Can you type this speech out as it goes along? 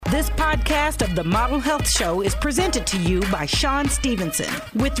This podcast of the Model Health Show is presented to you by Sean Stevenson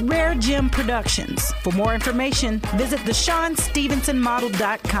with Rare Gem Productions. For more information, visit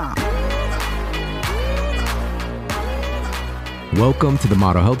theshawnstevensonmodel.com. Welcome to the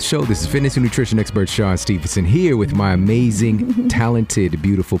Model Health Show. This is fitness and nutrition expert Sean Stevenson here with my amazing, talented,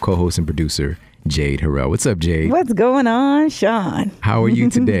 beautiful co-host and producer, Jade Harrell. What's up, Jade? What's going on, Sean? How are you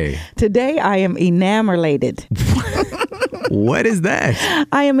today? Today, I am enamored. What is that?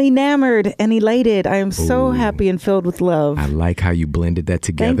 I am enamored and elated. I am so happy and filled with love. I like how you blended that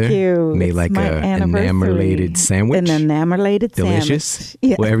together. Thank you. Made It's like my an anniversary. enamelated sandwich. An enamelated Delicious. sandwich.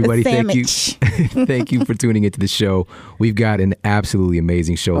 Yeah, Well, everybody, thank you. sandwich. Thank you for tuning into the show. We've got an absolutely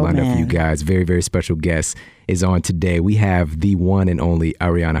amazing show lined up for you guys. Very, very special guest is on today. We have the one and only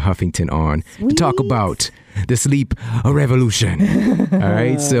Arianna Huffington on to talk about the sleep revolution. All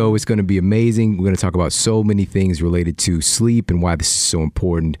right. So it's going to be amazing. We're going to talk about so many things related to sleep and why this is so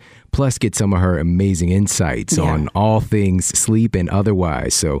important. Plus get some of her amazing insights on all things sleep and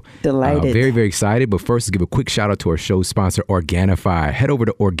otherwise. So Delighted. Very, very excited. But first, let's give a quick shout out to our show sponsor, Organifi. Head over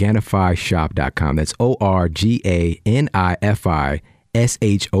to OrganifiShop.com. That's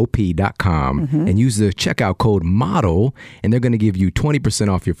ORGANIFISHOP.com and use the checkout code MODEL, and they're going to give you 20%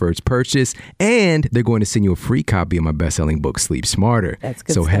 off your first purchase, and they're going to send you a free copy of my best-selling book, Sleep Smarter. That's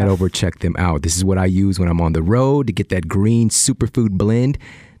good So stuff. head over, check them out. This is what I use when I'm on the road to get that green superfood blend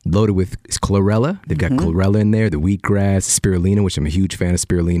loaded with chlorella. They've got chlorella in there, the wheatgrass, spirulina, which I'm a huge fan of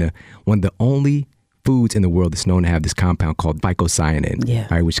spirulina. One of the only foods in the world that's known to have this compound called phycocyanin, all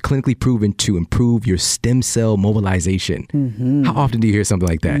right, which is clinically proven to improve your stem cell mobilization. How often do you hear something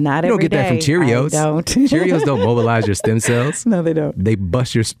like that? Not you don't every get that from day. Cheerios. I don't. Cheerios don't mobilize your stem cells. No, they don't. They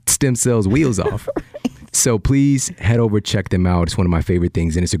bust your stem cells wheels off. So please head over, check them out. It's one of my favorite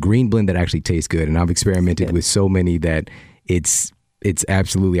things. And it's a green blend that actually tastes good. And I've experimented with so many that it's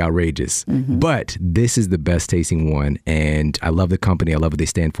absolutely outrageous. But this is the best tasting one. And I love the company. I love what they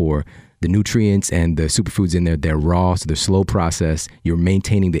stand for. The nutrients and the superfoods in there, they're raw, so they're slow process. You're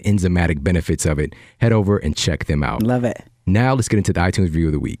maintaining the enzymatic benefits of it. Head over and check them out. Love it. Now let's get into the iTunes review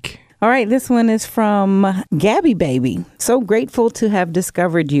of the week. All right, this one is from Gabby Baby. So grateful to have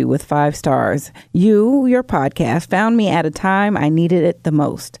discovered you with 5 stars. Your podcast, found me at a time I needed it the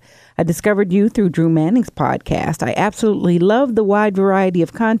most. I discovered you through Drew Manning's podcast. I absolutely love the wide variety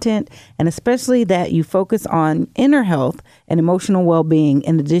of content, and especially that you focus on inner health and emotional well-being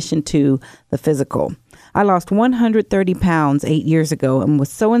in addition to the physical. I lost 130 pounds 8 years ago and was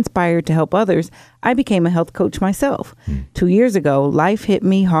so inspired to help others, I became a health coach myself. 2 years ago, life hit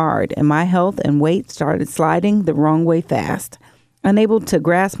me hard and my health and weight started sliding the wrong way fast. Unable to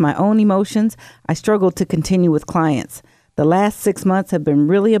grasp my own emotions, I struggled to continue with clients. The last 6 months have been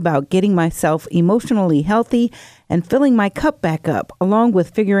really about getting myself emotionally healthy and filling my cup back up, along with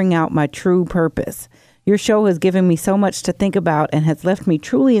figuring out my true purpose. Your show has given me so much to think about and has left me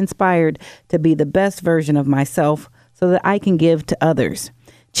truly inspired to be the best version of myself so that I can give to others.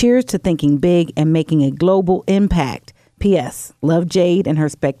 Cheers to thinking big and making a global impact. P.S. Love Jade and her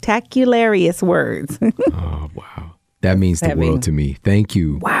spectacularious words. Oh, wow. That means the world to me. Thank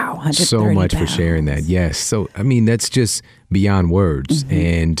you so much for sharing that. Yes. So, I mean, that's just beyond words.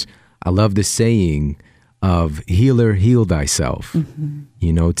 And I love the saying of healer, heal thyself.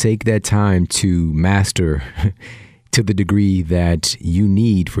 You know, take that time to master to the degree that you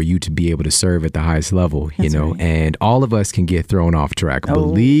need for you to be able to serve at the highest level, you know, and all of us can get thrown off track.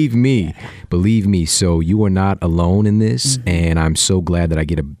 Believe me. So you are not alone in this. And I'm so glad that I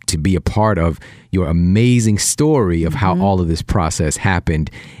get to be a part of your amazing story of how all of this process happened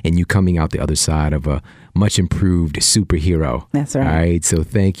and you coming out the other side of a much improved superhero. That's right. All right. So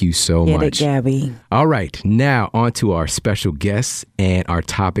thank you so Get much. it, Gabby. All right. Now on to our special guests and our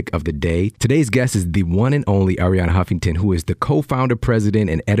topic of the day. Today's guest is the one and only Arianna Huffington, who is the co-founder, president,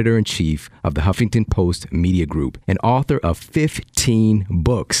 and editor-in-chief of the Huffington Post Media Group, and author of 15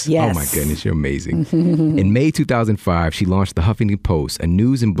 books. Yes. Oh my goodness, you're amazing. In May 2005, she launched the Huffington Post, a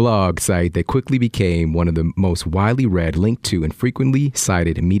news and blog site that quickly became one of the most widely read, linked to, and frequently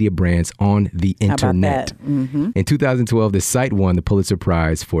cited media brands on the internet. In 2012, the site won the Pulitzer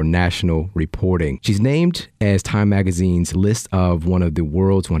Prize for national reporting. She's named as Time Magazine's list of one of the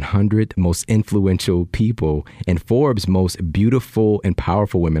world's 100 most influential people and Forbes' most beautiful and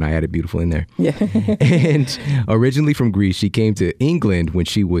powerful women. I added beautiful in there. Yeah. And originally from Greece, she came to England when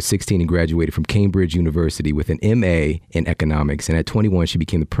she was 16 and graduated from Cambridge University with an MA in economics. And at 21, she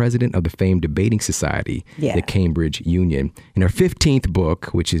became the president of the famed debating society, the Cambridge Union. In her 15th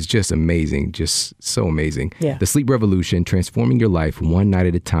book, which is just amazing, just so amazing, The Sleep Revolution, Transforming Your Life One Night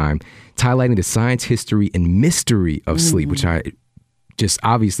at a Time, highlighting the science, history, and mystery of sleep, which I just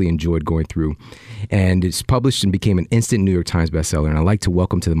obviously enjoyed going through. And it's published and became an instant New York Times bestseller. And I'd like to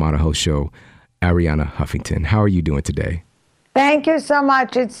welcome to the Model Health Show, Arianna Huffington. How are you doing today? Thank you so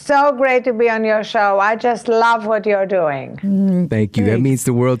much. It's so great to be on your show. I just love what you're doing. Thank you. Thanks. That means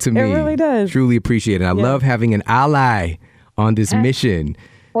the world to me. It really does. Truly appreciate it. I love having an ally on this mission.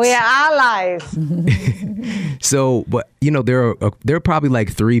 We are allies. So, but there are probably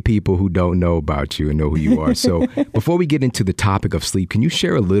like 3 people who don't know about you and know who you are. So before we get into the topic of sleep, can you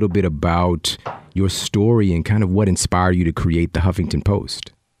share a little bit about your story and kind of what inspired you to create the Huffington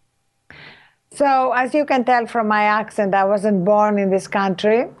Post? So as you can tell from my accent, I wasn't born in this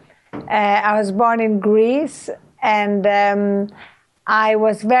country. I was born in Greece, and I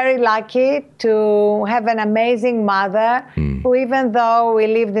was very lucky to have an amazing mother who, even though we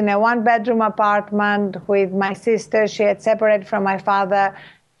lived in a 1-bedroom apartment with my sister, she had separated from my father,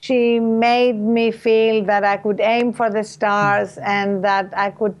 she made me feel that I could aim for the stars and that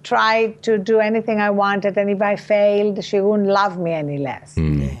I could try to do anything I wanted. And if I failed, she wouldn't love me any less.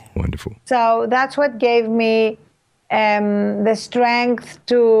 Wonderful. So that's what gave me the strength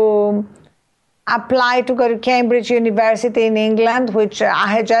to apply to go to Cambridge University in England, which I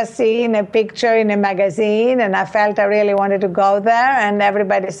had just seen a picture in a magazine, and I felt I really wanted to go there. And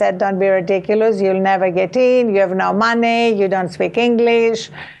everybody said, don't be ridiculous, you'll never get in, you have no money, you don't speak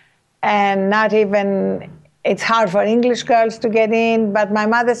English, and not even, it's hard for English girls to get in. But my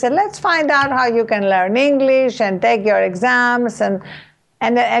mother said, let's find out how you can learn English and take your exams. And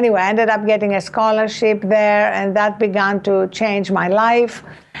anyway, I ended up getting a scholarship there, and that began to change my life.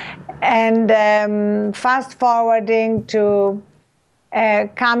 And fast forwarding to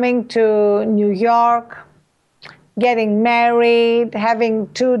coming to New York, getting married,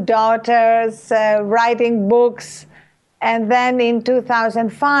 having 2 daughters, writing books, and then in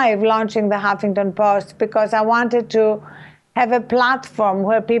 2005 launching the Huffington Post, because I wanted to have a platform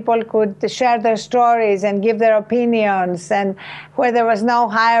where people could share their stories and give their opinions, and where there was no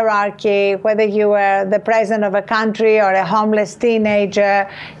hierarchy, whether you were the president of a country or a homeless teenager.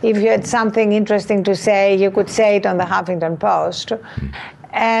 If you had something interesting to say, you could say it on the Huffington Post.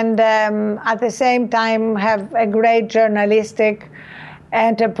 And at the same time, have a great journalistic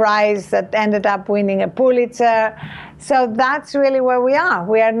enterprise that ended up winning a Pulitzer. So that's really where we are.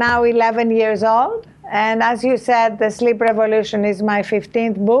 We are now 11 years old. And as you said, The Sleep Revolution is my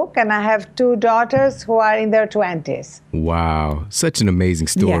 15th book, and I have 2 daughters who are in their 20s. Wow. Such an amazing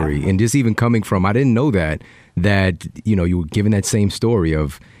story. Yeah. And just even coming from, I didn't know that you were given that same story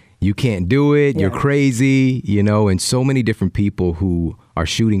of you can't do it, you're crazy, and so many different people who are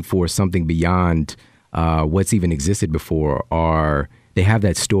shooting for something beyond what's even existed before they have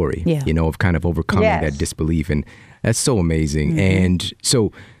that story, of kind of overcoming that disbelief. And that's so amazing. And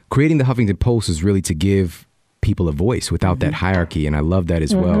so creating the Huffington Post is really to give people a voice without that hierarchy. And I love that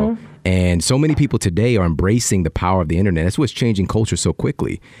as well. And so many people today are embracing the power of the internet. That's what's changing culture so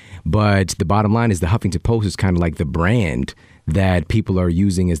quickly. But the bottom line is the Huffington Post is kind of like the brand that people are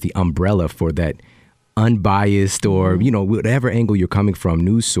using as the umbrella for that unbiased or, whatever angle you're coming from,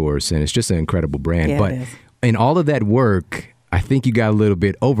 news source. And it's just an incredible brand. But in all of that work, I think you got a little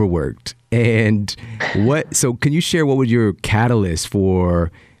bit overworked. And so can you share what was your catalyst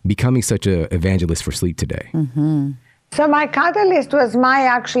for becoming such an evangelist for sleep today? So my catalyst was my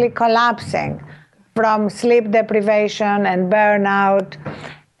actually collapsing from sleep deprivation and burnout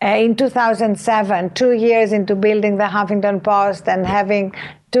in 2007, 2 years into building the Huffington Post and having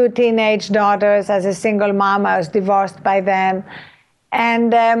 2 teenage daughters. As a single mom, I was divorced by then.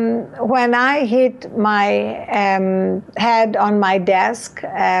 And when I hit my head on my desk,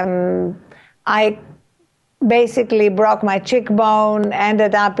 I basically broke my cheekbone,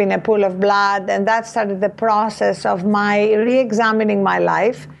 ended up in a pool of blood, and that started the process of my re-examining my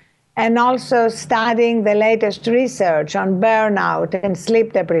life and also studying the latest research on burnout and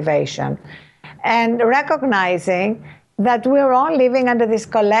sleep deprivation, and recognizing that we're all living under this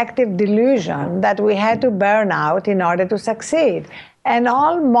collective delusion that we had to burn out in order to succeed. And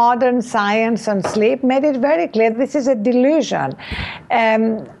all modern science on sleep made it very clear this is a delusion.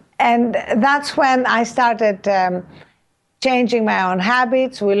 And that's when I started changing my own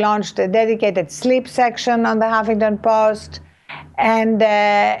habits. We launched a dedicated sleep section on the Huffington Post. And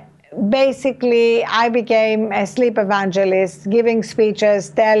basically, I became a sleep evangelist, giving speeches,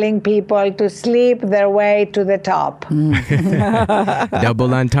 telling people to sleep their way to the top.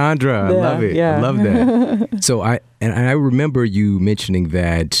 Double entendre. I love it. I love that. So I remember you mentioning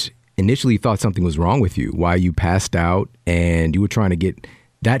that initially you thought something was wrong with you, why you passed out, and you were trying to get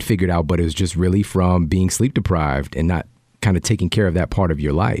that figured out, but it was just really from being sleep deprived and not kind of taking care of that part of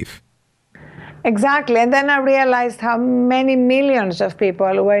your life. Exactly. And then I realized how many millions of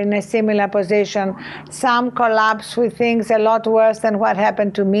people were in a similar position. Some collapsed with things a lot worse than what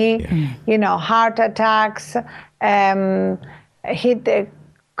happened to me. Heart attacks,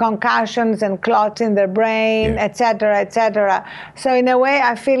 concussions and clots in their brain, et cetera, et cetera. So in a way,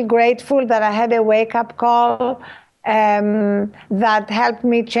 I feel grateful that I had a wake-up call that helped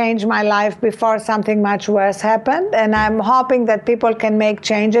me change my life before something much worse happened. And I'm hoping that people can make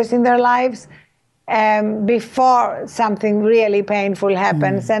changes in their lives before something really painful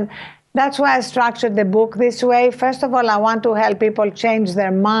happens. And that's why I structured the book this way. First of all, I want to help people change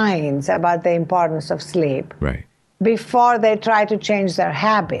their minds about the importance of sleep before they try to change their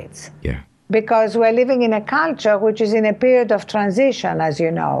habits. Because we're living in a culture which is in a period of transition, as you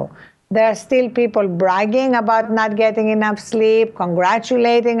know. There are still people bragging about not getting enough sleep,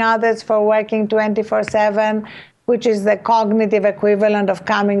 congratulating others for working 24/7, which is the cognitive equivalent of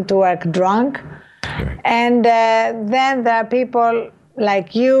coming to work drunk. And then there are people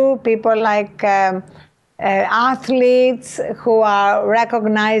like you, people like athletes who are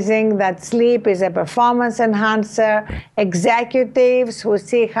recognizing that sleep is a performance enhancer, executives who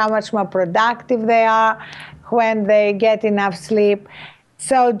see how much more productive they are when they get enough sleep.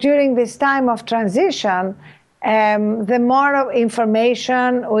 So during this time of transition, the more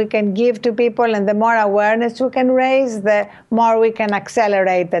information we can give to people and the more awareness we can raise, the more we can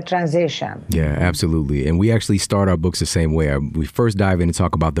accelerate the transition. Yeah, absolutely. And we actually start our books the same way. We first dive in and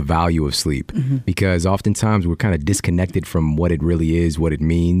talk about the value of sleep because oftentimes we're kind of disconnected from what it really is, what it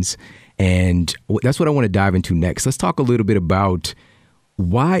means. And that's what I want to dive into next. Let's talk a little bit about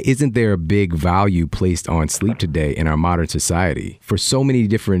why isn't there a big value placed on sleep today in our modern society? For so many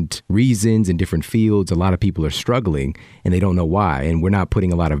different reasons in different fields, a lot of people are struggling and they don't know why. And we're not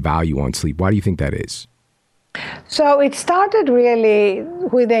putting a lot of value on sleep. Why do you think that is? So it started really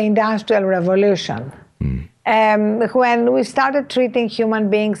with the Industrial Revolution. When we started treating human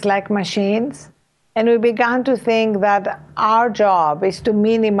beings like machines, and we began to think that our job is to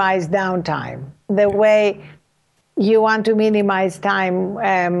minimize downtime, the way you want to minimize time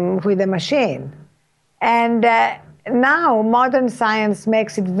with a machine. And now modern science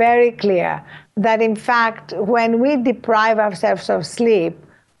makes it very clear that, in fact, when we deprive ourselves of sleep,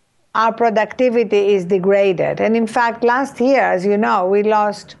 our productivity is degraded. And in fact, last year, as you know, we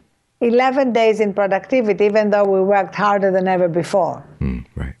lost 11 days in productivity, even though we worked harder than ever before.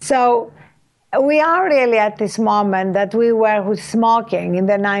 So we are really at this moment that we were with smoking in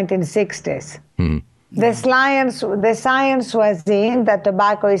the 1960s. The science was in that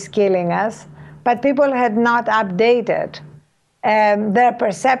tobacco is killing us, but people had not updated their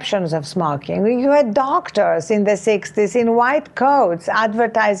perceptions of smoking. You had doctors in the 60s in white coats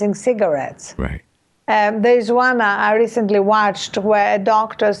advertising cigarettes. There's one I recently watched where a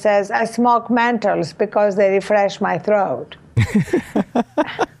doctor says, I smoke menthols because they refresh my throat.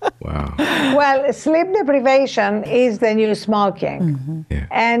 Wow. Well, sleep deprivation is the new smoking.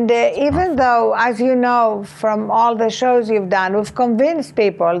 And even though, as you know from all the shows you've done, we've convinced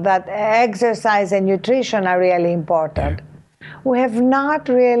people that exercise and nutrition are really important, we have not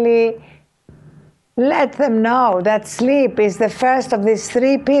really let them know that sleep is the first of these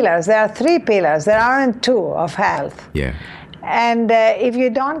three pillars. There are three pillars. There aren't two of health. And if you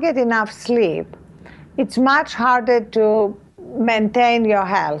don't get enough sleep, it's much harder to maintain your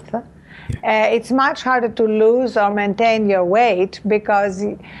health. It's much harder to lose or maintain your weight because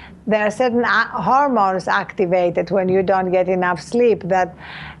there are certain hormones activated when you don't get enough sleep that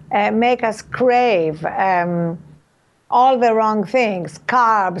make us crave all the wrong things,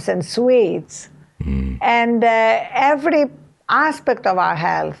 carbs and sweets. And every aspect of our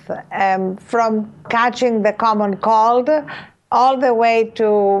health, from catching the common cold all the way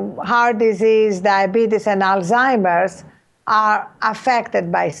to heart disease, diabetes, and Alzheimer's, are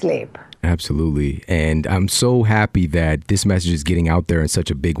affected by sleep. Absolutely. And I'm so happy that this message is getting out there in such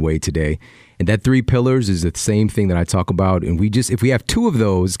a big way today. And that 3 pillars is the same thing that I talk about. And if we have 2 of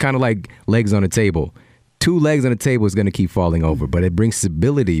those, it's kind of like legs on a table. 2 legs on a table is going to keep falling over, but it brings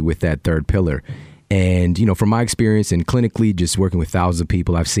stability with that 3rd pillar. And, from my experience and clinically just working with thousands of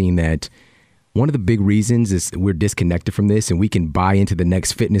people, I've seen that one of the big reasons is we're disconnected from this and we can buy into the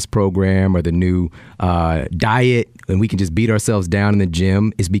next fitness program or the new diet and we can just beat ourselves down in the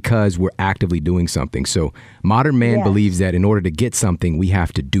gym is because we're actively doing something. So modern man believes that in order to get something, we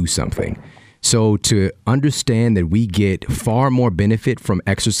have to do something. So to understand that we get far more benefit from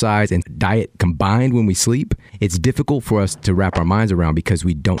exercise and diet combined when we sleep, it's difficult for us to wrap our minds around because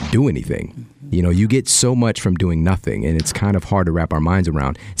we don't do anything. You know, you get so much from doing nothing, and it's kind of hard to wrap our minds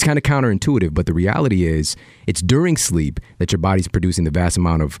around. It's kind of counterintuitive, but the reality is it's during sleep that your body's producing the vast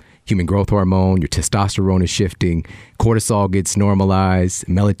amount of human growth hormone, your testosterone is shifting, cortisol gets normalized,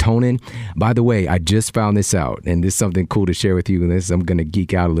 melatonin. By the way, I just found this out, and this is something cool to share with you, and I'm going to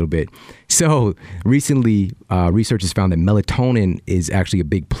geek out a little bit. So recently, researchers found that melatonin is actually a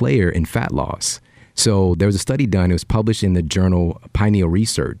big player in fat loss. So there was a study done, it was published in the journal Pineal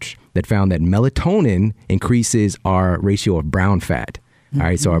Research, that found that melatonin increases our ratio of brown fat. All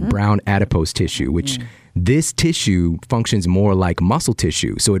right, so our brown adipose tissue, which this tissue functions more like muscle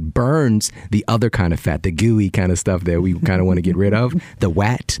tissue. So it burns the other kind of fat, the gooey kind of stuff that we kind of want to get rid of, the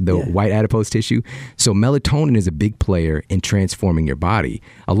WAT, the white adipose tissue. So melatonin is a big player in transforming your body.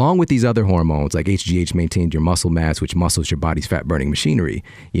 Along with these other hormones, like HGH maintains your muscle mass, which muscles your body's fat burning machinery.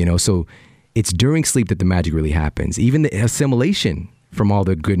 You know, so it's during sleep that the magic really happens. Even the assimilation from all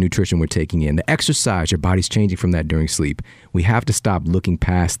the good nutrition we're taking in, the exercise, your body's changing from that during sleep. We have to stop looking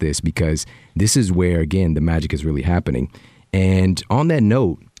past this, because this is where, again, the magic is really happening. And on that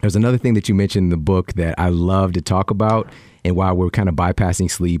note, there's another thing that you mentioned in the book that I love to talk about, and while we're kind of bypassing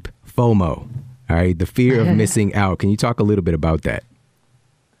sleep, FOMO, all right, the fear of missing out. Can you talk a little bit about that?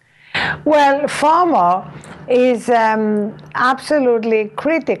 Well, FOMO is absolutely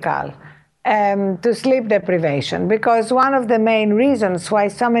critical to sleep deprivation, because one of the main reasons why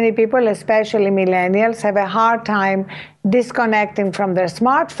so many people, especially millennials, have a hard time disconnecting from their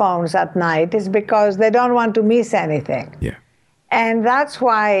smartphones at night is because they don't want to miss anything. Yeah. And that's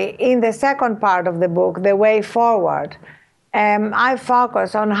why in the second part of the book, The Way Forward, I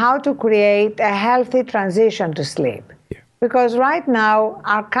focus on how to create a healthy transition to sleep. Yeah. Because right now,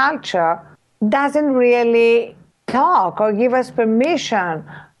 our culture doesn't really talk or give us permission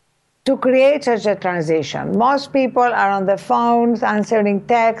to create such a transition. Most people are on their phones answering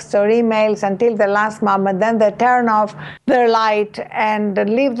texts or emails until the last moment. Then they turn off their light and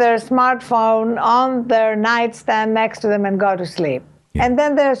leave their smartphone on their nightstand next to them and go to sleep. Yeah. And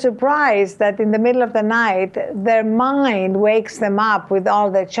then they're surprised that in the middle of the night, their mind wakes them up with all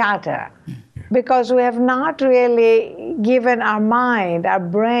the chatter. Yeah. Because we have not really given our mind, our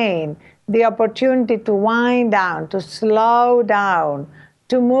brain, the opportunity to wind down, to slow down,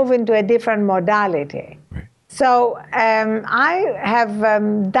 to move into a different modality. Right. So I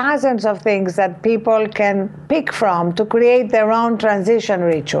have dozens of things that people can pick from to create their own transition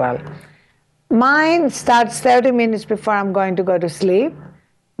ritual. Mine starts 30 minutes before I'm going to go to sleep,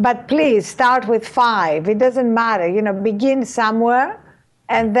 but please start with 5. It doesn't matter, you know, begin somewhere,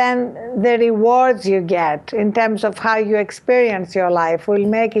 and then the rewards you get in terms of how you experience your life will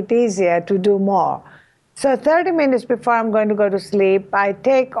make it easier to do more. So 30 minutes before I'm going to go to sleep, I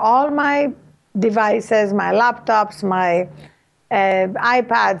take all my devices, my laptops, my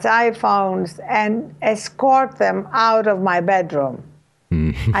iPads, iPhones, and escort them out of my bedroom.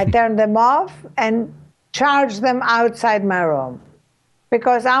 I turn them off and charge them outside my room,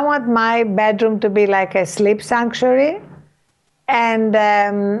 because I want my bedroom to be like a sleep sanctuary. And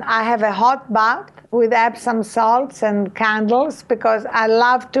I have a hot bath with Epsom salts and candles, because I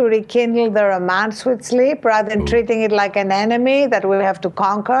love to rekindle the romance with sleep rather than treating it like an enemy that we have to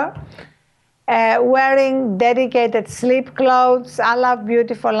conquer. Wearing dedicated sleep clothes. I love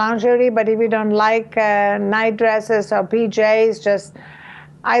beautiful lingerie, but if you don't like night dresses or PJs, just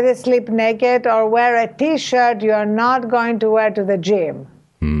either sleep naked or wear a T-shirt you're not going to wear to the gym.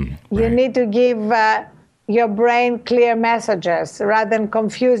 Right. You need to give your brain clear messages rather than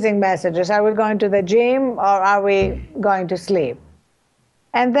confusing messages. Are we going to the gym or are we going to sleep?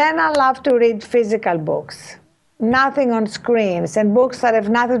 And then I love to read physical books, nothing on screens, and books that have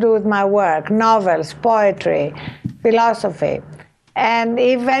nothing to do with my work, novels, poetry, philosophy. And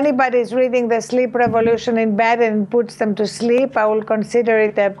if anybody is reading The Sleep Revolution in bed and puts them to sleep, I will consider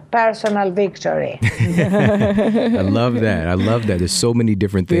it a personal victory. I love that. I love that. There's so many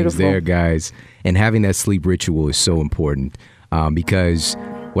different things there, guys. And having that sleep ritual is so important, because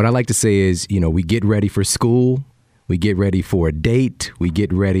what I like to say is, you know, we get ready for school, we get ready for a date, we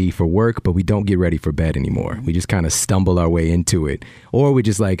get ready for work, but we don't get ready for bed anymore. We just kind of stumble our way into it. Or we're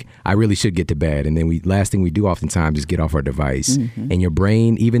just like, I really should get to bed. And then last thing we do oftentimes is get off our device. And your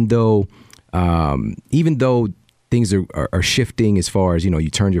brain, even though things are shifting as far as, you know, you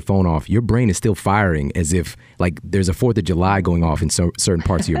turn your phone off, your brain is still firing as if like there's a 4th of July going off in certain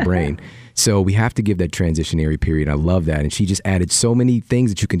parts of your brain. So we have to give that transitionary period. I love that. And she just added so many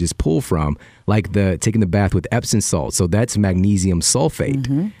things that you can just pull from, like taking the bath with Epsom salt. So that's magnesium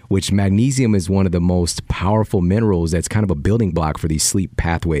sulfate, which magnesium is one of the most powerful minerals that's kind of a building block for these sleep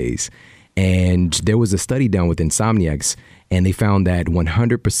pathways. And there was a study done with insomniacs, and they found that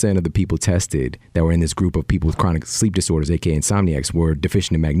 100% of the people tested that were in this group of people with chronic sleep disorders, aka insomniacs, were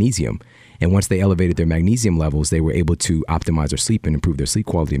deficient in magnesium. And once they elevated their magnesium levels, they were able to optimize their sleep and improve their sleep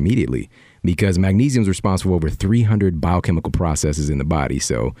quality immediately, because magnesium is responsible for over 300 biochemical processes in the body.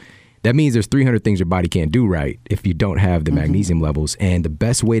 So that means there's 300 things your body can't do right if you don't have the magnesium levels. And the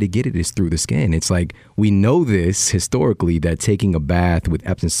best way to get it is through the skin. It's like, we know this historically, that taking a bath with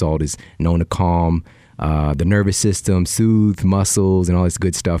Epsom salt is known to calm the nervous system, soothe muscles, and all this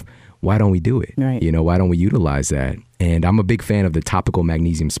good stuff. Why don't we do it? Right. You know, why don't we utilize that? And I'm a big fan of the topical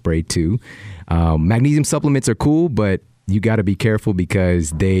magnesium spray too. Magnesium supplements are cool, but you got to be careful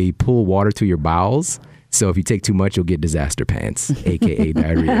because they pull water to your bowels. So if you take too much, you'll get disaster pants, aka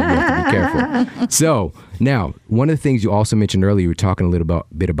diarrhea. You have to be careful. So now, one of the things you also mentioned earlier, you were talking a little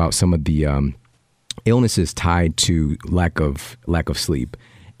bit about some of the illnesses tied to lack of sleep,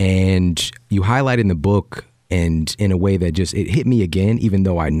 and you highlight in the book, and in a way that just, it hit me again, even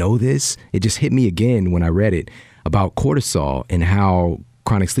though I know this, it just hit me again when I read it, about cortisol and how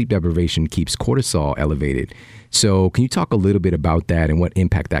chronic sleep deprivation keeps cortisol elevated. So can you talk a little bit about that and what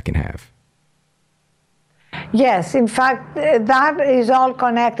impact that can have? Yes, in fact, that is all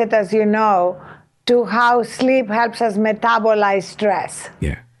connected, as you know, to how sleep helps us metabolize stress.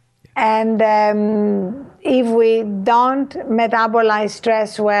 Yeah. And if we don't metabolize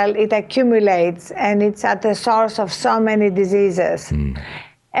stress well, it accumulates, and it's at the source of so many diseases.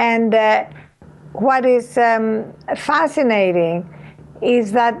 And what is fascinating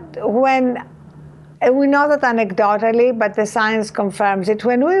is that we know that anecdotally, but the science confirms it,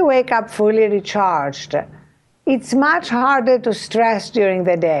 when we wake up fully recharged, it's much harder to stress during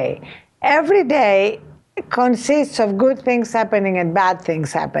the day. Every day consists of good things happening and bad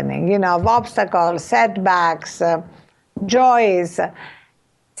things happening, of obstacles, setbacks, joys.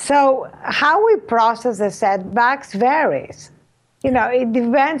 So how we process the setbacks varies. It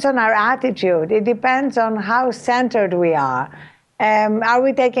depends on our attitude. It depends on how centered we are. Are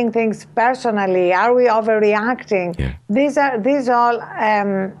we taking things personally? Are we overreacting? Yeah. These all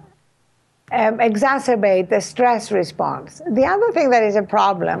exacerbate the stress response. The other thing that is a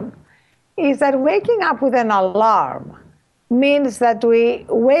problem is that waking up with an alarm means that we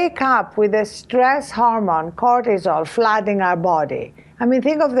wake up with the stress hormone, cortisol, flooding our body. I mean,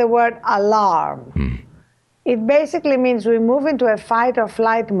 think of the word alarm. It basically means we move into a fight or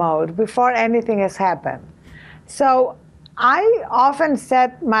flight mode before anything has happened. So I often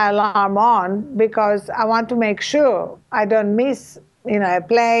set my alarm on because I want to make sure I don't miss a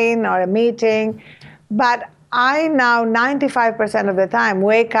plane or a meeting. But I now 95% of the time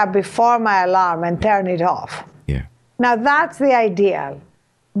wake up before my alarm and turn it off. Yeah. Now that's the ideal,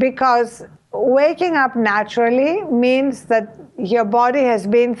 because waking up naturally means that your body has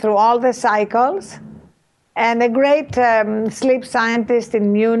been through all the cycles. And a great sleep scientist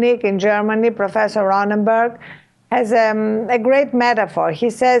in Munich, in Germany, Professor Ronenberg, has a great metaphor. He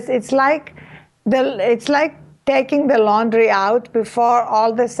says it's like taking the laundry out before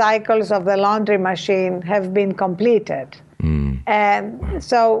all the cycles of the laundry machine have been completed. And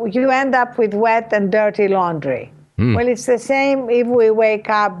so you end up with wet and dirty laundry. Well, it's the same if we wake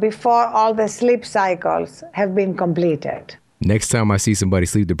up before all the sleep cycles have been completed. Next time I see somebody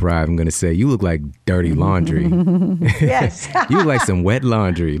sleep deprived, I'm going to say, you look like dirty laundry. Yes. You look like some wet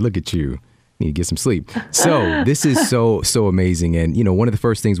laundry. Look at you. Need to get some sleep. So this is so amazing. And, one of the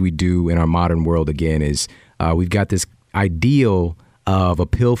first things we do in our modern world, again, is we've got this ideal of a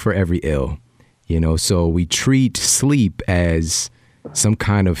pill for every ill. So we treat sleep as some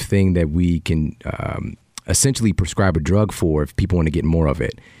kind of thing that we can essentially prescribe a drug for if people want to get more of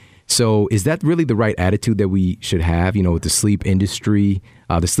it. So is that really the right attitude that we should have, with the sleep industry,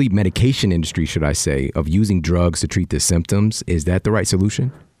 the sleep medication industry, should I say, of using drugs to treat the symptoms? Is that the right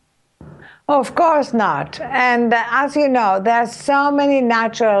solution? Of course not. And as you know, there are so many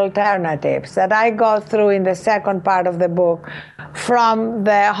natural alternatives that I go through in the second part of the book, from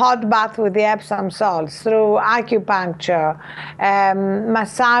the hot bath with the Epsom salts, through acupuncture,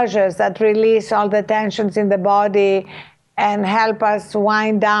 massages that release all the tensions in the body and help us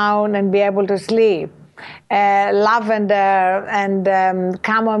wind down and be able to sleep. Lavender and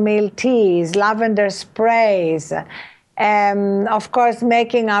chamomile teas, lavender sprays. Of course,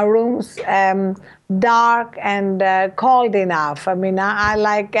 making our rooms dark and cold enough. I mean, I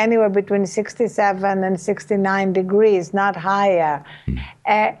like anywhere between 67 and 69 degrees, not higher.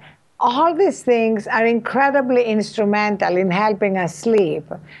 All these things are incredibly instrumental in helping us sleep.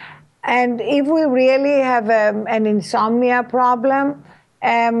 And if we really have an insomnia problem,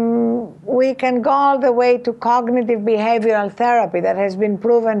 we can go all the way to cognitive behavioral therapy that has been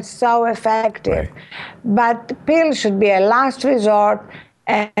proven so effective. Right. But pills should be a last resort,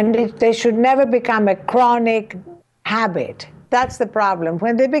 and they should never become a chronic habit. That's the problem.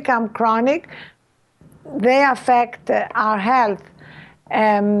 When they become chronic, they affect our health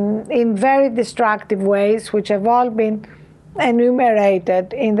in very destructive ways, which have all been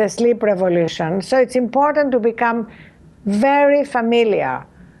enumerated in the sleep revolution. So it's important to become very familiar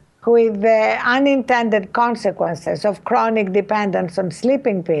with the unintended consequences of chronic dependence on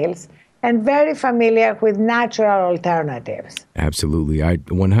sleeping pills and very familiar with natural alternatives. Absolutely. I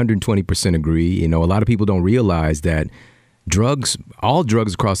 120% agree. You know, a lot of people don't realize that all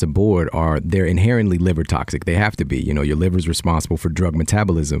drugs across the board they're inherently liver toxic. They have to be. You know, your liver is responsible for drug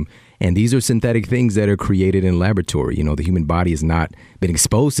metabolism. And these are synthetic things that are created in laboratory. You know, the human body has not been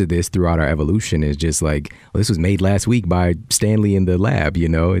exposed to this throughout our evolution. It's just like, well, this was made last week by Stanley in the lab, you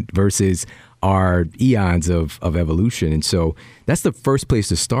know, versus our eons of evolution. And so that's the first place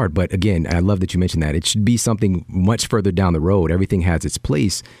to start. But again, I love that you mentioned that. It should be something much further down the road. Everything has its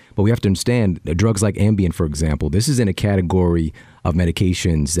place. But we have to understand drugs like Ambien, for example, this is in a category of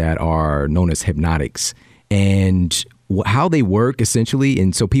medications that are known as hypnotics. And how they work essentially,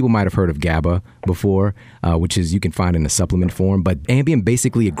 and so people might have heard of GABA before, which is you can find in a supplement form, but Ambien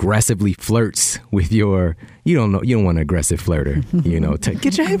basically aggressively flirts with you don't want an aggressive flirter, you know,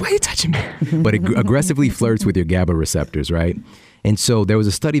 get your head, why are you touching me? But it aggressively flirts with your GABA receptors, right? And so there was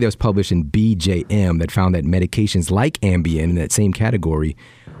a study that was published in BJM that found that medications like Ambien in that same category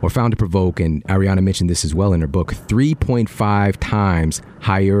were found to provoke, and Arianna mentioned this as well in her book, 3.5 times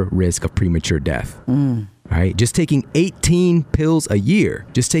higher risk of premature death. Right? Just taking 18 pills a year,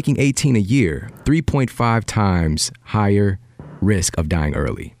 3.5 times higher risk of dying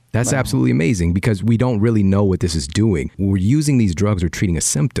early. That's absolutely amazing because we don't really know what this is doing. We're using these drugs or treating a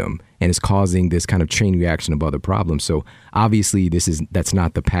symptom and it's causing this kind of chain reaction of other problems. So obviously that's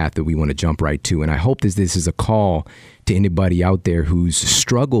not the path that we want to jump right to. And I hope this is a call to anybody out there who's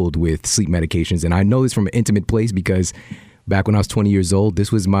struggled with sleep medications. And I know this from an intimate place because back when I was 20 years old,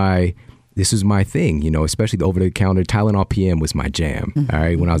 this was my thing, you know, especially the over-the-counter Tylenol PM was my jam. All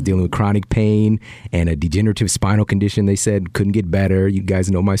right. When I was dealing with chronic pain and a degenerative spinal condition, they said couldn't get better. You guys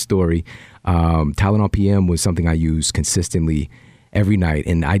know my story. Tylenol PM was something I used consistently every night.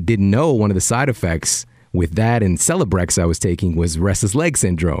 And I didn't know one of the side effects with that and Celebrex I was taking was restless leg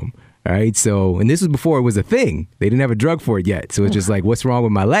syndrome. All right. So, and this was before it was a thing. They didn't have a drug for it yet. So it's just like, what's wrong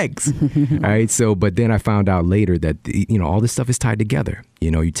with my legs? All right. So, but then I found out later that, you know, all this stuff is tied together. You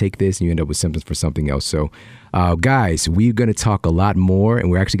know, you take this and you end up with symptoms for something else. So, guys, we're going to talk a lot more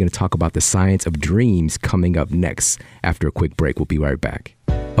and we're actually going to talk about the science of dreams coming up next after a quick break. We'll be right back.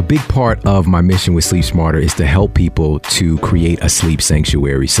 A big part of my mission with Sleep Smarter is to help people to create a sleep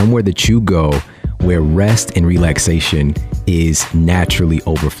sanctuary, somewhere that you go where rest and relaxation is naturally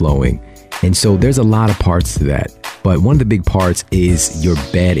overflowing. And so there's a lot of parts to that. But one of the big parts is your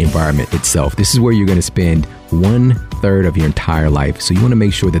bed environment itself. This is where you're going to spend 1/3 of your entire life. So you want to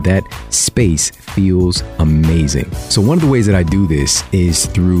make sure that that space feels amazing. So one of the ways that I do this is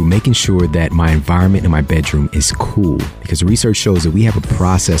through making sure that my environment in my bedroom is cool. Because research shows that we have a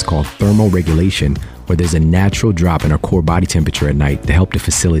process called thermoregulation, where there's a natural drop in our core body temperature at night to help to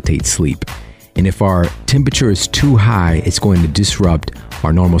facilitate sleep. And if our temperature is too high, it's going to disrupt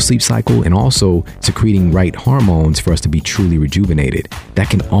our normal sleep cycle and also secreting right hormones for us to be truly rejuvenated. That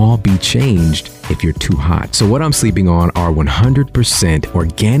can all be changed if you're too hot. So what I'm sleeping on are 100%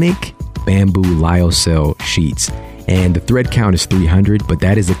 organic bamboo lyocell sheets. And the thread count is 300, but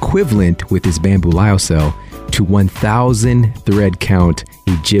that is equivalent with this bamboo lyocell to 1,000 thread count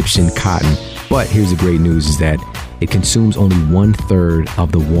Egyptian cotton. But here's the great news is that it consumes only 1/3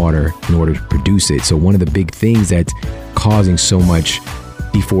 of the water in order to produce it. So one of the big things that's causing so much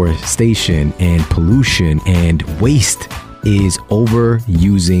deforestation and pollution and waste is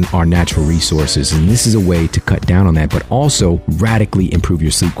overusing our natural resources. And this is a way to cut down on that, but also radically improve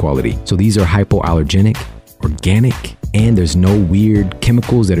your sleep quality. So these are hypoallergenic, organic, and there's no weird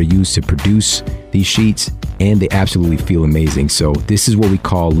chemicals that are used to produce these sheets, and they absolutely feel amazing. So this is what we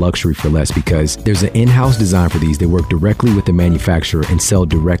call luxury for less, because there's an in-house design for these. They work directly with the manufacturer and sell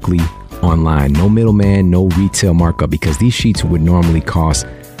directly online. No middleman, no retail markup, because these sheets would normally cost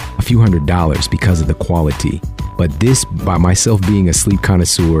a few $100s because of the quality. But this, by myself being a sleep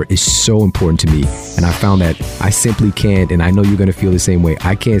connoisseur, is so important to me. And I found that I simply can't, and I know you're going to feel the same way,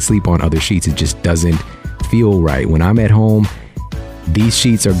 I can't sleep on other sheets. It just doesn't feel right. When I'm at home, these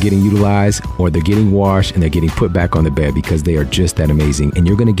sheets are getting utilized or they're getting washed and they're getting put back on the bed because they are just that amazing. And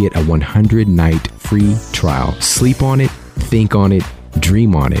you're going to get a 100-night free trial. Sleep on it, think on it,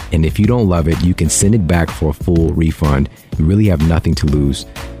 dream on it. And if you don't love it, you can send it back for a full refund. You really have nothing to lose.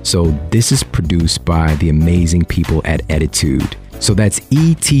 So this is produced by the amazing people at Ettitude. So that's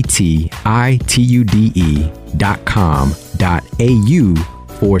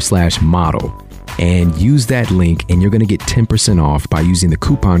ettitude.com.au/model. And use that link and you're going to get 10% off by using the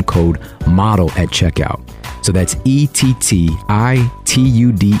coupon code MODEL at checkout. So that's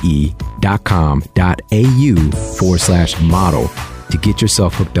ettitude.com.au/model to get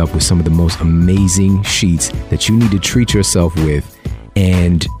yourself hooked up with some of the most amazing sheets that you need to treat yourself with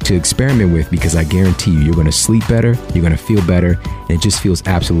and to experiment with, because I guarantee you're going to sleep better, you're going to feel better, and it just feels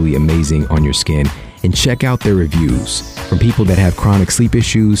absolutely amazing on your skin. And check out their reviews from people that have chronic sleep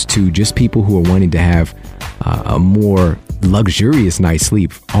issues to just people who are wanting to have a more luxurious night's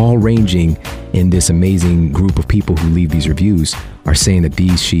sleep, all ranging in this amazing group of people who leave these reviews are saying that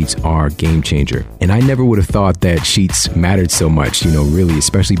these sheets are a game changer. And I never would have thought that sheets mattered so much, really,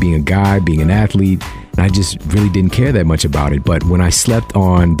 especially being a guy, being an athlete. And I just really didn't care that much about it. But when I slept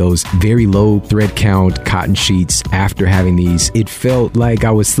on those very low thread count cotton sheets after having these, it felt like I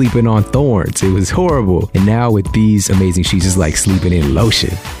was sleeping on thorns. It was horrible. And now with these amazing sheets, it's like sleeping in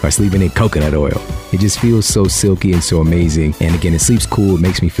lotion or sleeping in coconut oil. It just feels so silky and so amazing. And again, it sleeps cool. It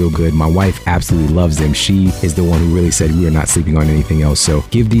makes me feel good. My wife absolutely loves them. She is the one who really said we are not sleeping on anything else. So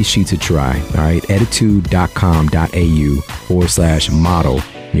give these sheets a try. All right. Ettitude.com.au/model.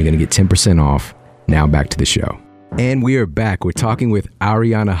 You're going to get 10% off. Now back to the show. And we are back. We're talking with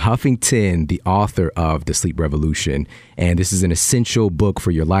Arianna Huffington, the author of The Sleep Revolution. And this is an essential book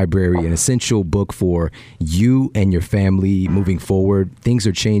for your library, an essential book for you and your family moving forward. Things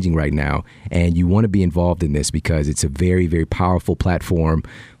are changing right now, and you want to be involved in this because it's a very, very powerful platform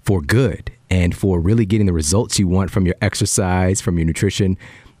for good and for really getting the results you want from your exercise, from your nutrition.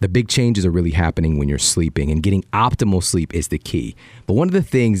 The big changes are really happening when you're sleeping, and getting optimal sleep is the key. But one of the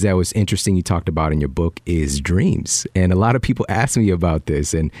things that was interesting you talked about in your book is dreams. And a lot of people ask me about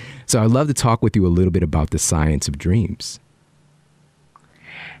this. And so I'd love to talk with you a little bit about the science of dreams.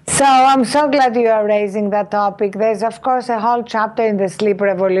 So I'm so glad you are raising that topic. There's, of course, a whole chapter in the Sleep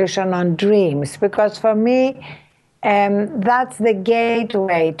Revolution on dreams, because for me, that's the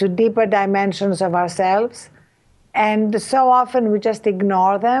gateway to deeper dimensions of ourselves. And so often we just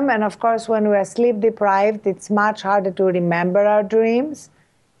ignore them. And of course, when we are sleep deprived, it's much harder to remember our dreams.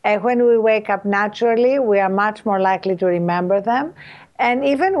 And when we wake up naturally, we are much more likely to remember them. And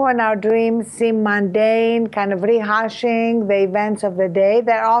even when our dreams seem mundane, kind of rehashing the events of the day,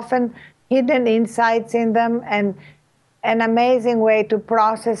 there are often hidden insights in them and an amazing way to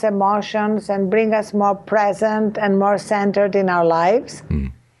process emotions and bring us more present and more centered in our lives.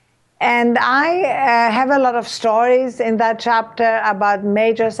 And I have a lot of stories in that chapter about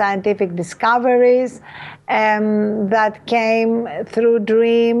major scientific discoveries that came through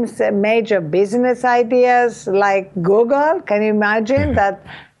dreams, major business ideas like Google. Can you imagine that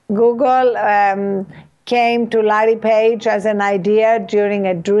Google came to Larry Page as an idea during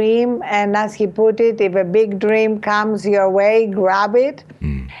a dream, and as he put it, if a big dream comes your way, grab it.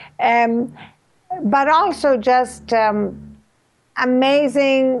 But also just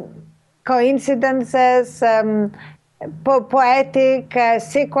amazing coincidences, poetic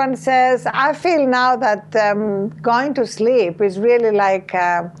sequences. I feel now that going to sleep is really like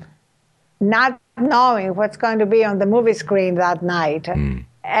not knowing what's going to be on the movie screen that night.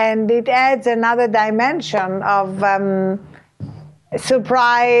 And it adds another dimension of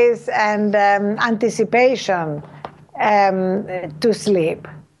surprise and anticipation to sleep.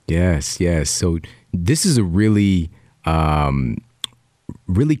 Yes. So this is a really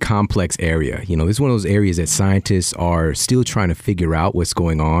complex area. This is one of those areas that scientists are still trying to figure out what's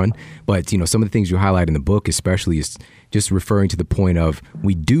going on. But, some of the things you highlight in the book, especially, is just referring to the point of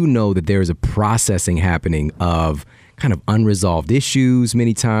we do know that there is a processing happening of kind of unresolved issues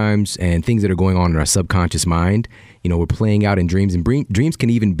many times and things that are going on in our subconscious mind. We're playing out in dreams, and dreams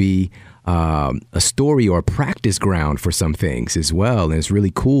can even be a story or a practice ground for some things as well. And it's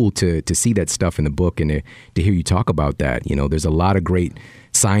really cool to see that stuff in the book and to hear you talk about that. There's a lot of great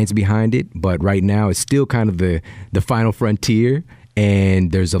science behind it, but right now it's still kind of the final frontier,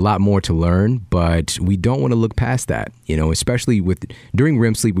 and there's a lot more to learn, but we don't want to look past that, especially during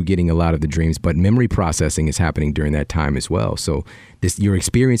REM sleep, we're getting a lot of the dreams, but memory processing is happening during that time as well. So your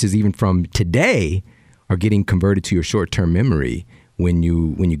experiences even from today are getting converted to your short-term memory when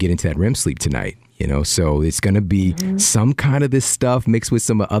you get into that REM sleep tonight, so it's going to be some kind of this stuff mixed with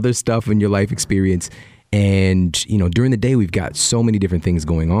some other stuff in your life experience. And, during the day, we've got so many different things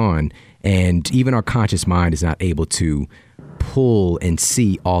going on, and even our conscious mind is not able to pull and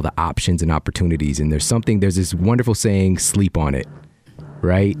see all the options and opportunities. And there's this wonderful saying, sleep on it.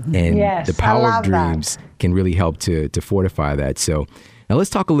 right? And Yes, the power I of love dreams that. can really help to fortify that. So now let's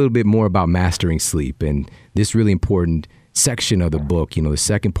talk a little bit more about mastering sleep and this really important section of the book, the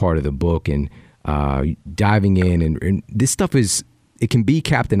second part of the book, and diving in. And this stuff it can be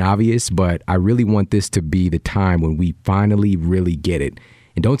Captain Obvious, but I really want this to be the time when we finally really get it.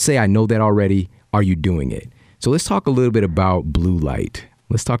 And don't say, I know that already. Are you doing it? So let's talk a little bit about blue light.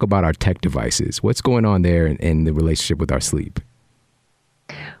 Let's talk about our tech devices. What's going on there in the relationship with our sleep?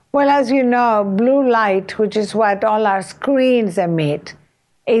 Well, as you know, blue light, which is what all our screens emit,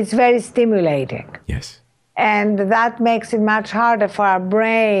 is very stimulating. Yes. And that makes it much harder for our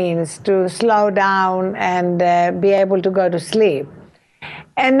brains to slow down and be able to go to sleep.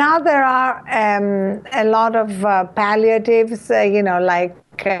 And now there are a lot of palliatives, like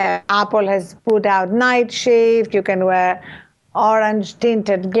Apple has put out night shift, you can wear orange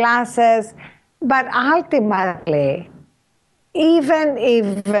tinted glasses. But ultimately, even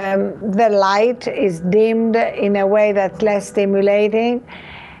if the light is dimmed in a way that's less stimulating,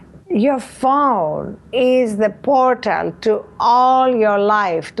 your phone is the portal to all your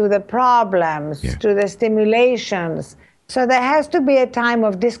life, to the problems, to the stimulations. So there has to be a time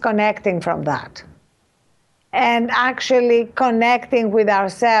of disconnecting from that and actually connecting with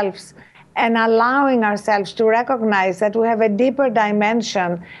ourselves and allowing ourselves to recognize that we have a deeper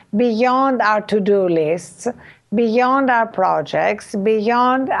dimension beyond our to-do lists, beyond our projects,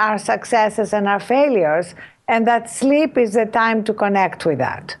 beyond our successes and our failures, and that sleep is the time to connect with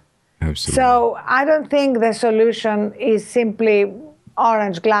that. Absolutely. So I don't think the solution is simply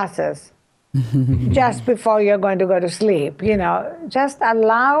orange glasses just before you're going to go to sleep. Just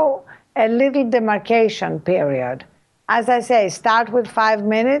allow a little demarcation period. As I say, start with 5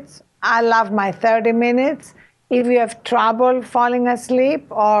 minutes. I love my 30 minutes. If you have trouble falling asleep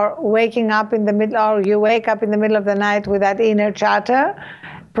or waking up in the middle, or you wake up in the middle of the night with that inner chatter,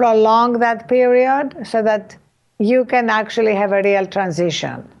 prolong that period so that you can actually have a real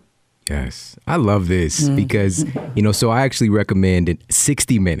transition. Yes. I love this because, so I actually recommend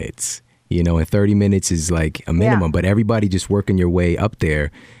 60 minutes, and 30 minutes is like a minimum, but everybody just working your way up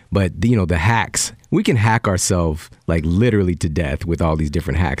there. But, the hacks, we can hack ourselves like literally to death with all these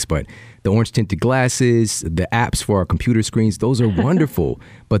different hacks. But the orange tinted glasses, the apps for our computer screens, those are wonderful.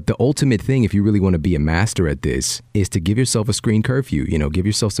 But the ultimate thing, if you really want to be a master at this, is to give yourself a screen curfew, give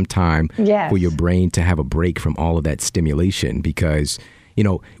yourself some time for your brain to have a break from all of that stimulation because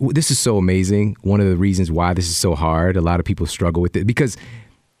this is so amazing. One of the reasons why this is so hard, a lot of people struggle with it because,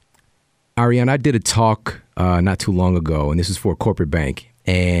 Arianna, I did a talk not too long ago, and this was for a corporate bank.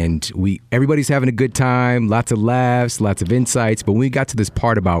 And everybody's having a good time, lots of laughs, lots of insights. But when we got to this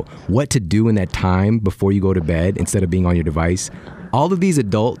part about what to do in that time before you go to bed instead of being on your device, all of these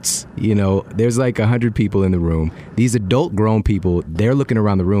adults, there's like 100 people in the room. These adult grown people, they're looking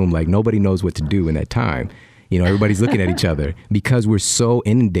around the room like nobody knows what to do in that time. Everybody's looking at each other because we're so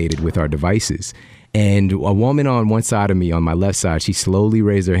inundated with our devices. And a woman on one side of me, on my left side, she slowly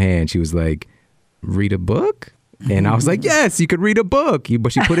raised her hand. She was like, read a book? And I was like, yes, you could read a book.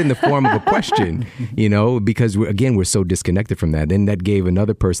 But she put it in the form of a question, because we're so disconnected from that. Then that gave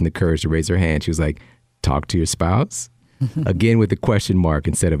another person the courage to raise her hand. She was like, talk to your spouse? Again, with a question mark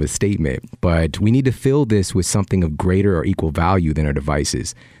instead of a statement. But we need to fill this with something of greater or equal value than our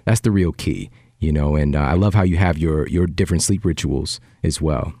devices. That's the real key. And I love how you have your different sleep rituals as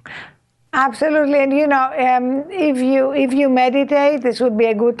well. Absolutely. And, if you meditate, this would be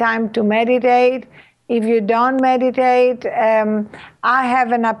a good time to meditate. If you don't meditate, I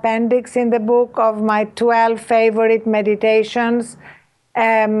have an appendix in the book of my 12 favorite meditations.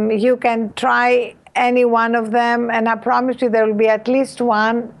 You can try any one of them, and I promise you there will be at least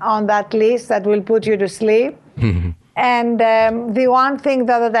one on that list that will put you to sleep. And the one thing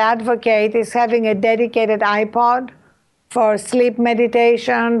that I advocate is having a dedicated iPod for sleep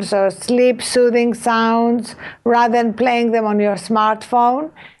meditations or sleep soothing sounds rather than playing them on your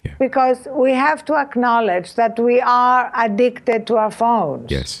smartphone. Yeah. Because we have to acknowledge that we are addicted to our phones.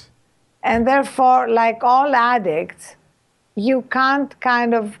 Yes. And therefore, like all addicts, you can't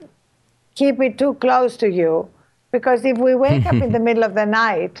kind of keep it too close to you, because if we wake up in the middle of the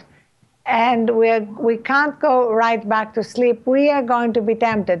night and we can't go right back to sleep, we are going to be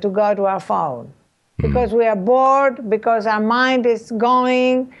tempted to go to our phone because we are bored, because our mind is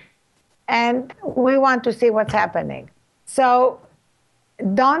going, and we want to see what's happening. So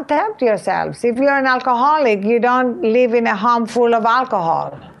don't tempt yourselves. If you're an alcoholic, you don't live in a home full of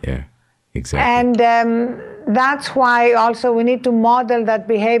alcohol. Yeah, exactly. And that's why also we need to model that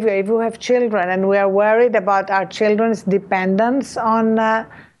behavior. If you have children and we are worried about our children's dependence on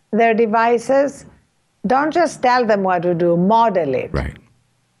their devices, don't just tell them what to do, model it. Right.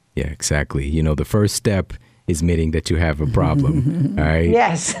 Yeah, exactly. You know, the first step is admitting that you have a problem. All right.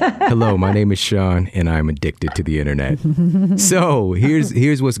 Yes. Hello, my name is Sean, and I'm addicted to the internet. So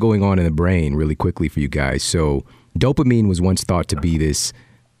here's what's going on in the brain really quickly for you guys. So dopamine was once thought to be this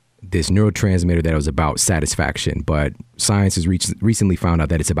neurotransmitter that was about satisfaction, but science has recently found out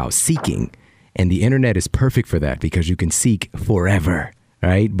that it's about seeking. And the internet is perfect for that because you can seek forever,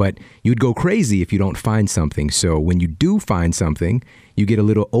 right? But you'd go crazy if you don't find something. So when you do find something, you get a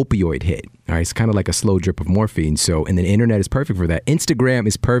little opioid hit. All right, it's kind of like a slow drip of morphine. So, and the internet is perfect for that. Instagram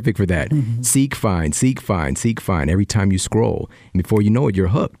is perfect for that. Mm-hmm. Seek, find, seek, find, seek, find. Every time you scroll, and before you know it, you're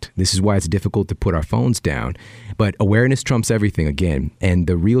hooked. This is why it's difficult to put our phones down. But awareness trumps everything again. And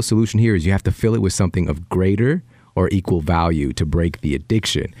the real solution here is you have to fill it with something of greater or equal value to break the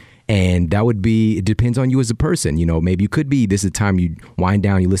addiction. And that would be, it depends on you as a person. You know, maybe you could be, this is a time you wind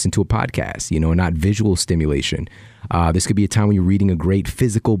down, you listen to a podcast, you know, not visual stimulation. This could be a time when you're reading a great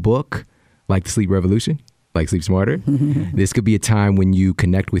physical book, like The Sleep Revolution, like Sleep Smarter. This could be a time when you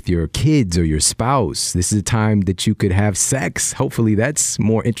connect with your kids or your spouse. This is a time that you could have sex. Hopefully that's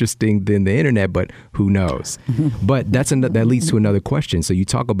more interesting than the internet, but who knows? But that leads to another question. So you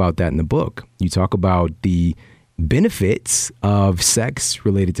talk about that in the book. You talk about the benefits of sex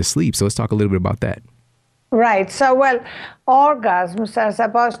related to sleep. So let's talk a little bit about that. Right. So, orgasms are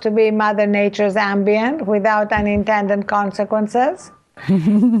supposed to be Mother Nature's ambient without unintended consequences.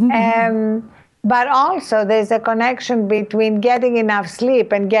 But also there's a connection between getting enough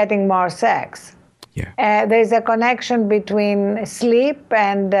sleep and getting more sex. Yeah. There's a connection between sleep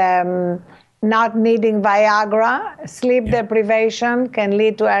and not needing Viagra. Sleep deprivation can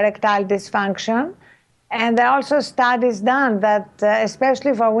lead to erectile dysfunction. And there are also studies done that,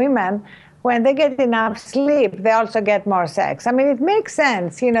 especially for women, when they get enough sleep, they also get more sex. I mean, it makes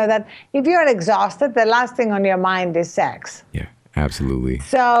sense, you know, that if you're exhausted, the last thing on your mind is sex. Yeah, absolutely.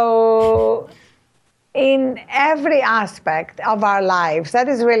 So in every aspect of our lives, that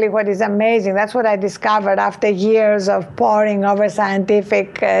is really what is amazing. That's what I discovered after years of poring over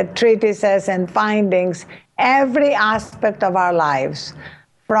scientific treatises and findings. Every aspect of our lives,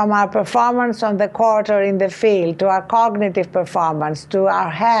 from our performance on the court or in the field, to our cognitive performance, to our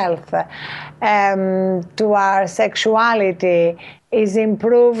health, to our sexuality, is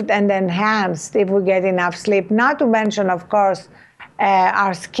improved and enhanced if we get enough sleep. Not to mention, of course,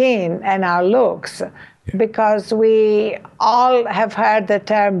 our skin and our looks, because we all have heard the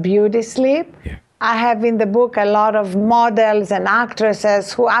term beauty sleep. Yeah. I have in the book a lot of models and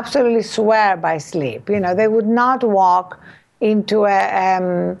actresses who absolutely swear by sleep. You know, they would not walk into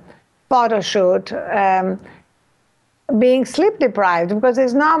a photo shoot being sleep deprived, because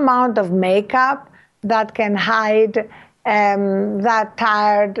there's no amount of makeup that can hide that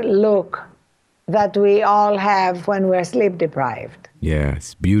tired look that we all have when we're sleep deprived.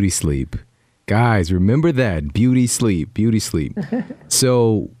 Yes, beauty sleep. Guys, remember that. Beauty sleep, beauty sleep.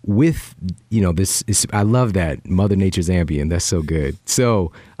 So with, you know, this is, I love that. Mother Nature's ambient. That's so good.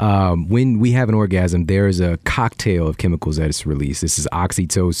 So when we have an orgasm, there's a cocktail of chemicals that is released. This is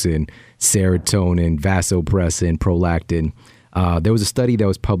oxytocin, serotonin, vasopressin, prolactin. There was a study that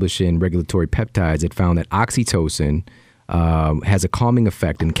was published in Regulatory Peptides that found that oxytocin has a calming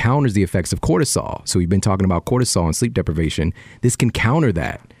effect and counters the effects of cortisol. So we've been talking about cortisol and sleep deprivation. This can counter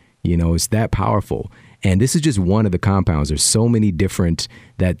that. You know, it's that powerful. And this is just one of the compounds. There's so many different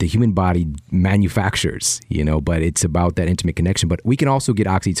that the human body manufactures, you know, but it's about that intimate connection. But we can also get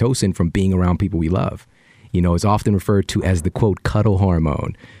oxytocin from being around people we love. You know, it's often referred to as the, quote, cuddle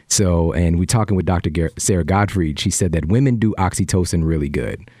hormone. So, and we're talking with Dr. Sarah Gottfried. She said that women do oxytocin really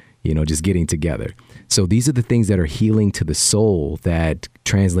good, you know, just getting together. So these are the things that are healing to the soul that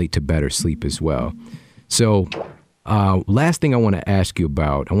translate to better sleep as well. So last thing I want to ask you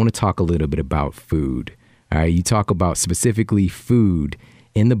about, I want to talk a little bit about food. All right, you talk about specifically food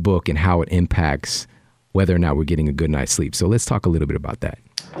in the book and how it impacts whether or not we're getting a good night's sleep. So let's talk a little bit about that.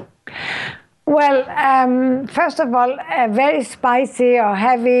 Well, first of all, very spicy or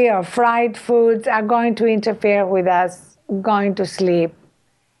heavy or fried foods are going to interfere with us going to sleep.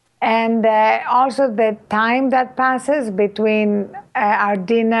 And also the time that passes between our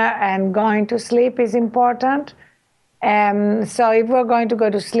dinner and going to sleep is important. So if we're going to go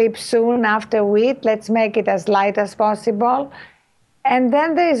to sleep soon after we eat, let's make it as light as possible. And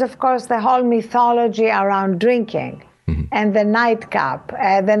then there is, of course, the whole mythology around drinking and the nightcap.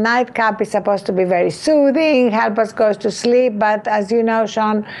 The nightcap is supposed to be very soothing, help us go to sleep. But as you know,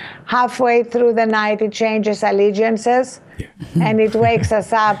 Sean, halfway through the night, it changes allegiances and it wakes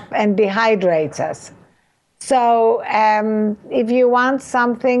us up and dehydrates us. So if you want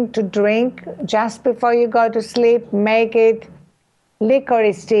something to drink just before you go to sleep, make it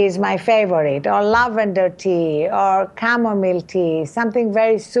licorice tea is my favorite, or lavender tea, or chamomile tea, something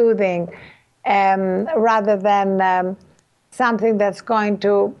very soothing, rather than something that's going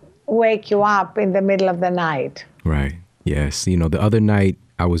to wake you up in the middle of the night. Right. Yes. You know, the other night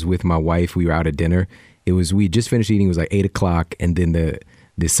I was with my wife. We were out at dinner. We just finished eating. It was like 8:00. And then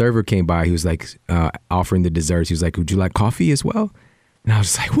the server came by. He was like offering the desserts. He was like, "Would you like coffee as well?" And I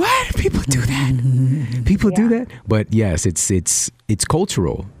was like, "What? People do that? People do that?" But yes, it's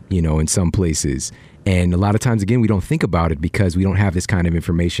cultural, you know, in some places. And a lot of times, again, we don't think about it because we don't have this kind of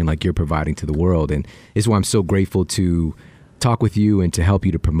information like you're providing to the world. And it's why I'm so grateful to talk with you and to help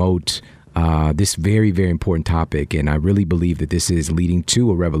you to promote this very, very important topic. And I really believe that this is leading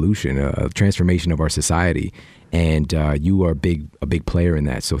to a revolution, a transformation of our society. And you are a big player in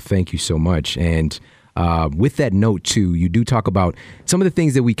that. So thank you so much. And with that note, too, you do talk about some of the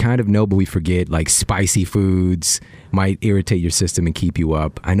things that we kind of know, but we forget, like spicy foods might irritate your system and keep you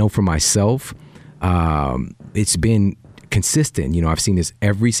up. I know for myself, it's been consistent. You know, I've seen this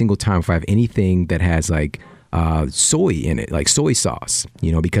every single time if I have anything that has like soy in it, like soy sauce,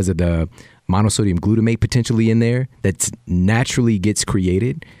 you know, because of the monosodium glutamate potentially in there that naturally gets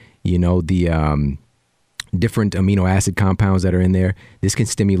created, you know, the different amino acid compounds that are in there. This can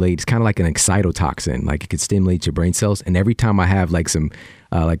stimulate, it's kind of like an excitotoxin, like it could stimulate your brain cells. And every time I have like some,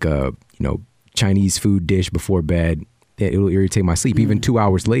 like a, you know, Chinese food dish before bed, it'll irritate my sleep even 2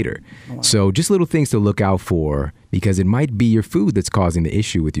 hours later. Wow. So just little things to look out for, because it might be your food that's causing the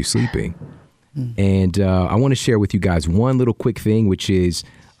issue with you sleeping. And I want to share with you guys one little quick thing, which is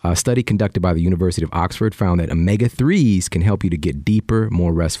a study conducted by the University of Oxford found that omega-3s can help you to get deeper,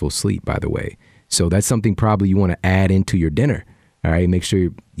 more restful sleep, by the way. So that's something probably you want to add into your dinner. All right. Make sure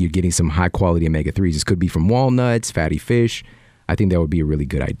you're getting some high quality omega-3s. This could be from walnuts, fatty fish. I think that would be a really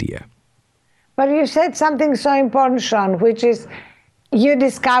good idea. But you said something so important, Sean, which is you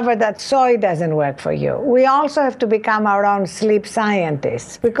discovered that soy doesn't work for you. We also have to become our own sleep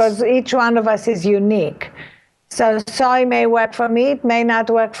scientists because each one of us is unique. So soy may work for me, it may not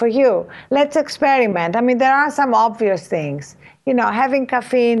work for you. Let's experiment. I mean, there are some obvious things. You know, having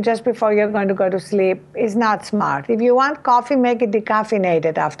caffeine just before you're going to go to sleep is not smart. If you want coffee, make it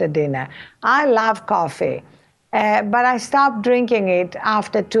decaffeinated after dinner. I love coffee, but I stopped drinking it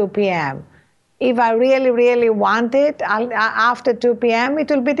after 2 p.m. If I really, really want it, after 2 p.m.,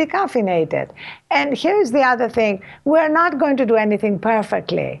 it will be decaffeinated. And here's the other thing. We're not going to do anything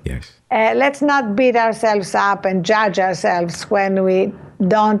perfectly. Yes. Let's not beat ourselves up and judge ourselves when we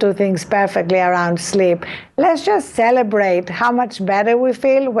don't do things perfectly around sleep. Let's just celebrate how much better we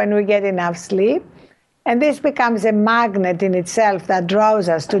feel when we get enough sleep. And this becomes a magnet in itself that draws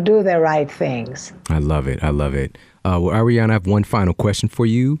us to do the right things. I love it. I love it. Well, Arianna, I have one final question for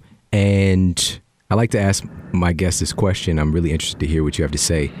you. And I like to ask my guests this question. I'm really interested to hear what you have to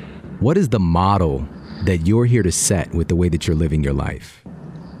say. What is the model that you're here to set with the way that you're living your life?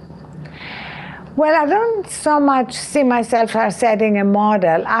 Well, I don't so much see myself as setting a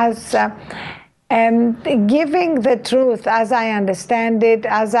model as giving the truth as I understand it,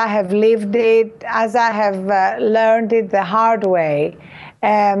 as I have lived it, as I have learned it the hard way,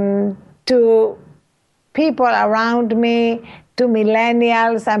 to people around me, to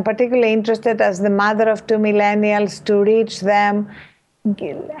millennials. I'm particularly interested as the mother of 2 millennials to reach them,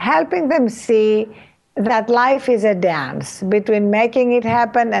 helping them see that life is a dance between making it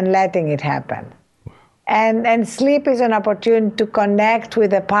happen and letting it happen. And sleep is an opportunity to connect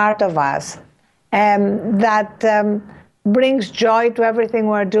with a part of us that brings joy to everything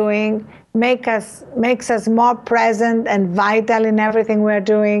we're doing, makes us more present and vital in everything we're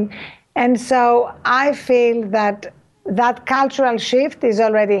doing. And so I feel that cultural shift is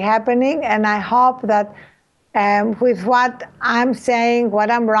already happening, and I hope that with what I'm saying,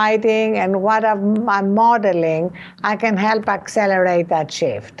 what I'm writing, and what I'm modeling, I can help accelerate that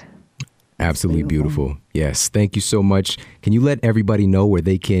shift. Absolutely beautiful. Yes. Thank you so much. Can you let everybody know where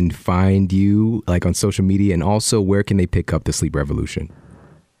they can find you, like on social media, and also where can they pick up the Sleep Revolution?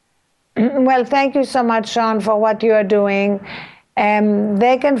 Well, thank you so much, Sean, for what you are doing.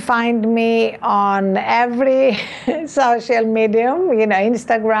 They can find me on every social medium, you know,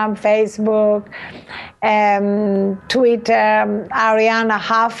 Instagram, Facebook, Twitter, Arianna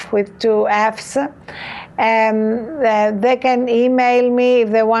Huff with 2 Fs. They can email me if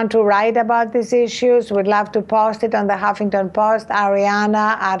they want to write about these issues. We'd love to post it on the Huffington Post,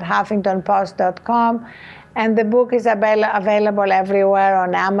 Arianna@huffingtonpost.com. And the book is available everywhere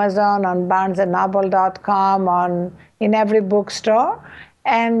on Amazon, on barnesandnoble.com, in every bookstore.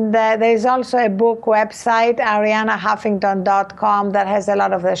 And there is also a book website, ariannahuffington.com, that has a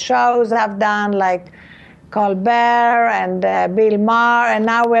lot of the shows I've done, like Colbert and Bill Maher, and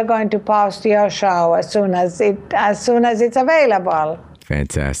now we're going to post your show as soon as it's available.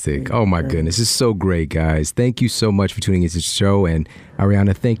 Fantastic. Oh my goodness. This is so great, guys. Thank you so much for tuning into the show. And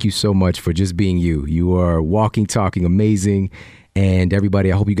Arianna, thank you so much for just being you. You are walking, talking, amazing. And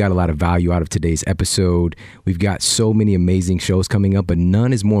everybody, I hope you got a lot of value out of today's episode. We've got so many amazing shows coming up, but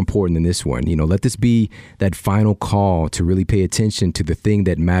none is more important than this one. Let this be that final call to really pay attention to the thing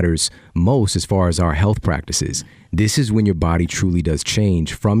that matters most as far as our health practices. This is when your body truly does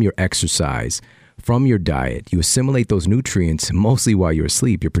change from your exercise, from your diet. You assimilate those nutrients mostly while you're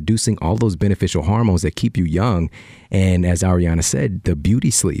asleep. You're producing all those beneficial hormones that keep you young. And as Arianna said, the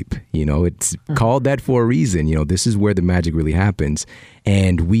beauty sleep, it's called that for a reason. This is where the magic really happens.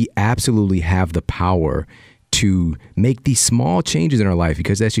 And we absolutely have the power to make these small changes in our life,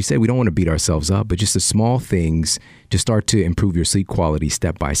 because as she said, we don't want to beat ourselves up, but just the small things to start to improve your sleep quality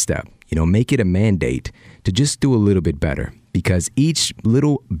step by step. Make it a mandate to just do a little bit better, because each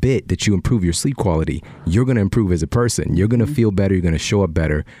little bit that you improve your sleep quality, you're going to improve as a person. You're going to feel better. You're going to show up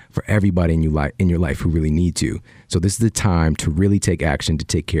better for everybody in your life who really needs you. So this is the time to really take action to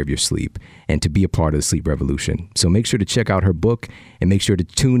take care of your sleep and to be a part of the sleep revolution. So make sure to check out her book and make sure to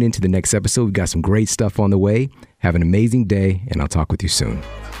tune into the next episode. We've got some great stuff on the way. Have an amazing day, and I'll talk with you soon.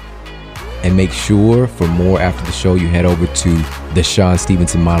 And make sure for more after the show, you head over to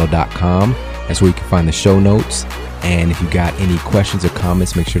theshawnstevensonmodel.com. That's where you can find the show notes. And if you got any questions or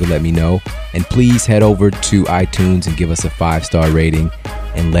comments, make sure to let me know. And please head over to iTunes and give us a 5-star rating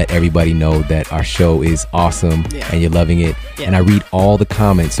and let everybody know that our show is awesome and you're loving it. Yeah. And I read all the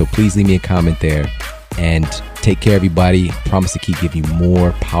comments, so please leave me a comment there. And take care, everybody. Promise to keep giving you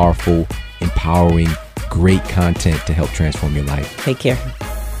more powerful, empowering, great content to help transform your life. Take care.